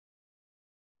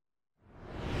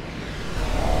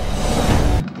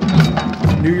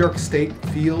New York State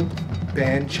Field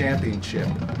Band Championship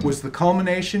was the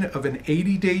culmination of an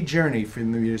 80-day journey for the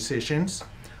musicians,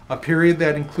 a period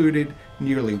that included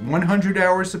nearly 100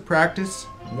 hours of practice,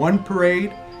 1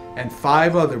 parade, and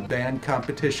 5 other band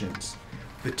competitions.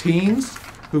 The teens,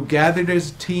 who gathered as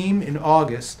a team in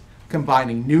August,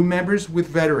 combining new members with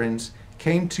veterans,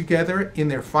 came together in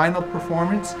their final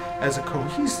performance as a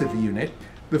cohesive unit.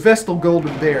 The Vestal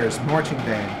Golden Bears Marching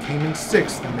Band came in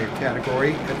 6th in their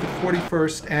category at the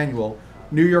 41st Annual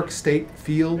New York State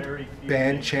Field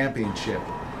Band Championship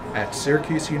at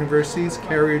Syracuse University's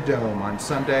Carrier Dome on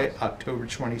Sunday, October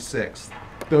 26th.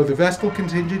 Though the Vestal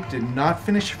contingent did not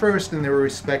finish first in their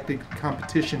respective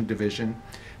competition division,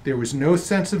 there was no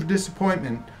sense of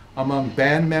disappointment among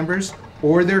band members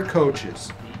or their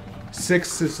coaches.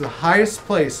 6th is the highest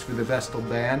place for the Vestal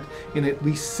Band in at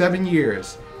least 7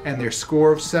 years, and their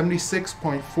score of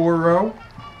 76.40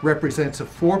 represents a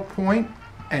 4-point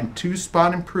and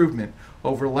 2-spot improvement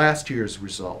over last year's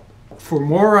result. For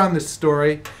more on this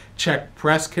story, check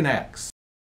Press Connects.